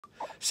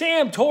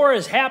Sam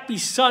Torres, happy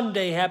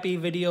Sunday, happy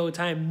video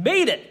time.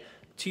 Made it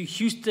to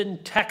Houston,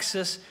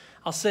 Texas.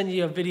 I'll send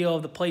you a video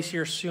of the place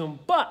here soon.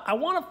 But I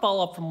want to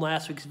follow up from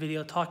last week's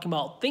video talking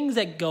about things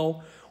that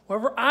go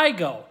wherever I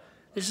go.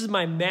 This is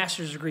my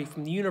master's degree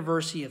from the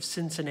University of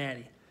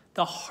Cincinnati.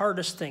 The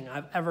hardest thing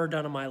I've ever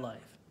done in my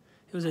life.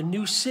 It was a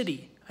new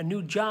city, a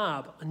new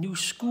job, a new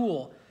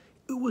school.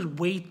 It was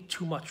way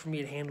too much for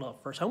me to handle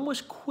at first. I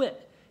almost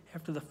quit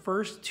after the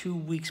first 2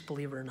 weeks,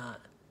 believe it or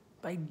not.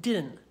 But I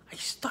didn't. I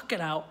stuck it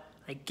out.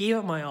 I gave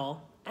it my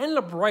all. I ended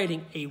up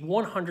writing a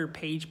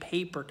 100-page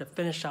paper to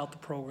finish out the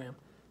program.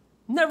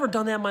 Never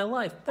done that in my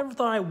life. Never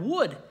thought I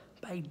would,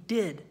 but I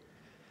did.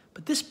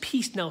 But this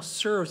piece now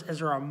serves as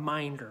a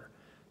reminder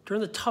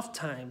during the tough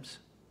times.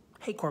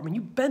 Hey, Corbin,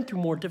 you've been through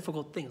more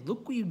difficult things.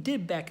 Look what you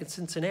did back in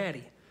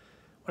Cincinnati.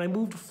 When I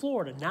moved to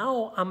Florida,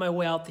 now on my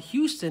way out to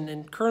Houston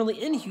and currently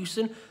in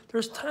Houston,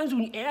 there's times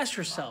when you ask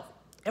yourself,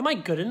 am I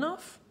good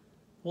enough?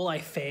 Will I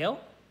fail?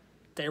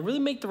 Did I really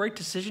make the right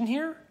decision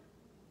here?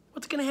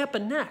 What's going to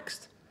happen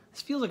next?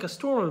 This feels like a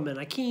storm I'm in.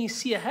 I can't even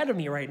see ahead of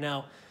me right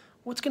now.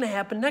 What's going to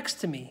happen next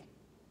to me?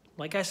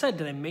 Like I said,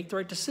 did I make the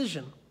right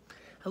decision?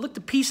 I look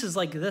at pieces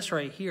like this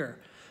right here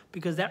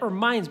because that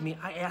reminds me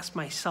I asked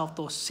myself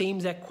those same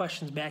exact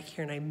questions back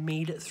here and I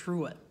made it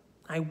through it.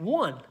 I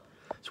won.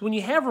 So when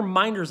you have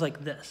reminders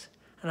like this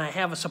and I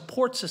have a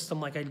support system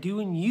like I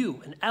do in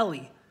you and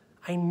Ellie,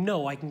 I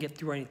know I can get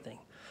through anything.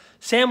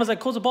 Sam, as I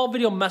close up all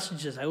video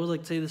messages, I always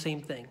like to say the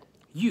same thing.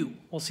 You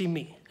will see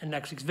me in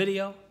next week's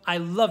video. I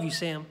love you,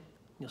 Sam.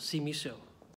 You'll see me soon.